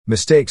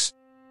Mistakes.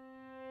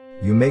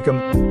 You make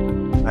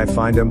 'em, I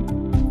find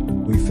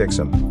 'em, we fix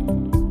 'em.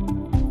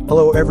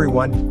 Hello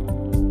everyone.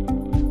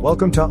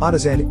 Welcome to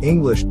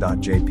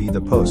AutisandEnglish.jp, the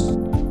Post,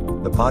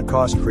 the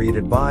podcast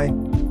created by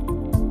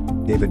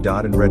David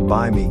Dodd and read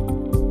by me,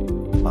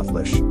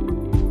 Athlish.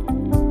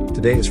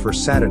 Today is for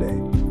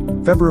Saturday,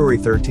 February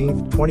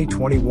 13th,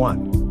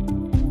 2021.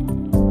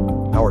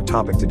 Our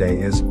topic today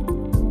is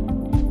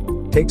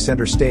Take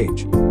Center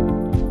Stage.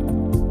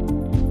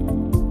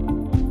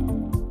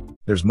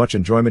 There's much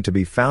enjoyment to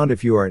be found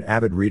if you are an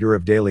avid reader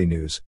of daily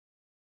news.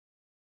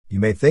 You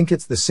may think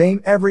it's the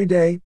same every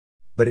day,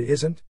 but it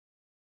isn't.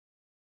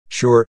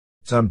 Sure,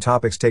 some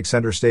topics take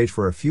center stage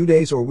for a few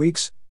days or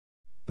weeks,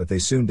 but they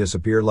soon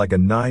disappear like a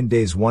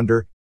 9-day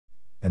wonder,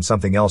 and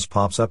something else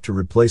pops up to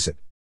replace it.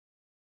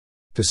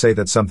 To say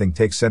that something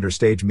takes center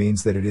stage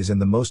means that it is in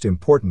the most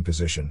important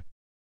position.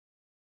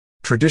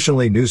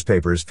 Traditionally,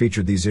 newspapers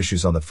featured these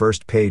issues on the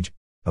first page,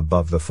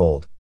 above the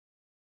fold.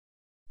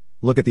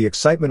 Look at the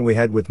excitement we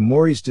had with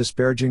Maury's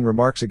disparaging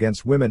remarks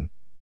against women.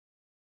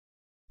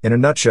 In a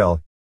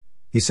nutshell,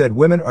 he said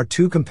women are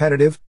too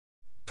competitive,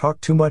 talk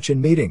too much in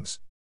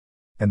meetings,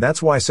 and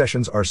that's why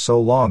sessions are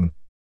so long.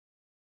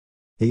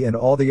 He and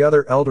all the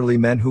other elderly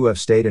men who have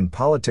stayed in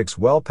politics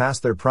well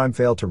past their prime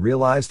fail to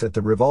realize that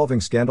the revolving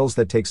scandals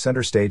that take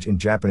center stage in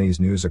Japanese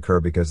news occur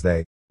because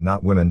they,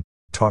 not women,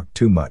 talk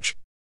too much.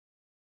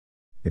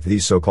 If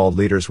these so-called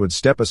leaders would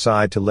step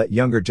aside to let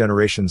younger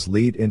generations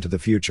lead into the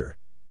future,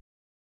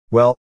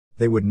 well,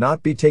 they would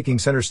not be taking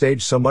center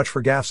stage so much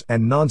for gaffes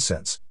and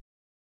nonsense.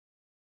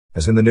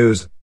 As in the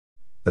news,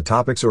 the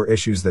topics or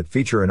issues that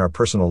feature in our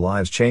personal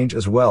lives change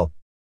as well.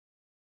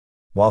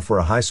 While for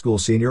a high school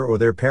senior or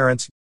their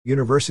parents,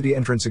 university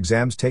entrance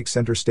exams take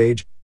center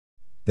stage,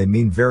 they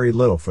mean very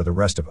little for the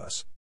rest of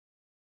us.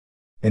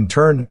 In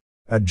turn,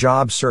 a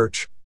job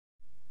search,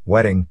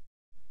 wedding,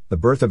 the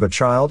birth of a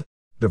child,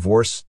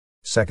 divorce,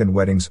 second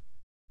weddings,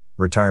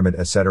 retirement,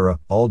 etc.,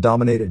 all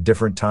dominate at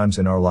different times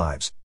in our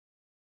lives.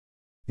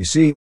 You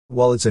see,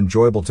 while it's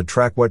enjoyable to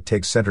track what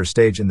takes center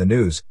stage in the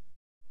news,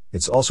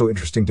 it's also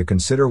interesting to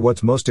consider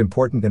what's most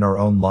important in our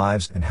own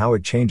lives and how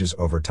it changes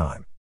over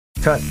time.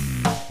 Cut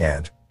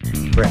and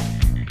print.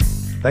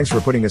 Thanks for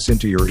putting us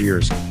into your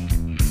ears.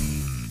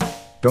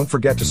 Don't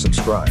forget to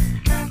subscribe.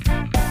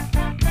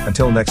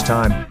 Until next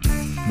time,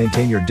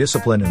 maintain your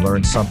discipline and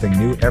learn something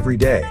new every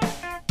day.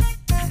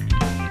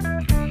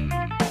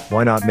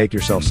 Why not make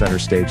yourself center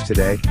stage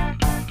today?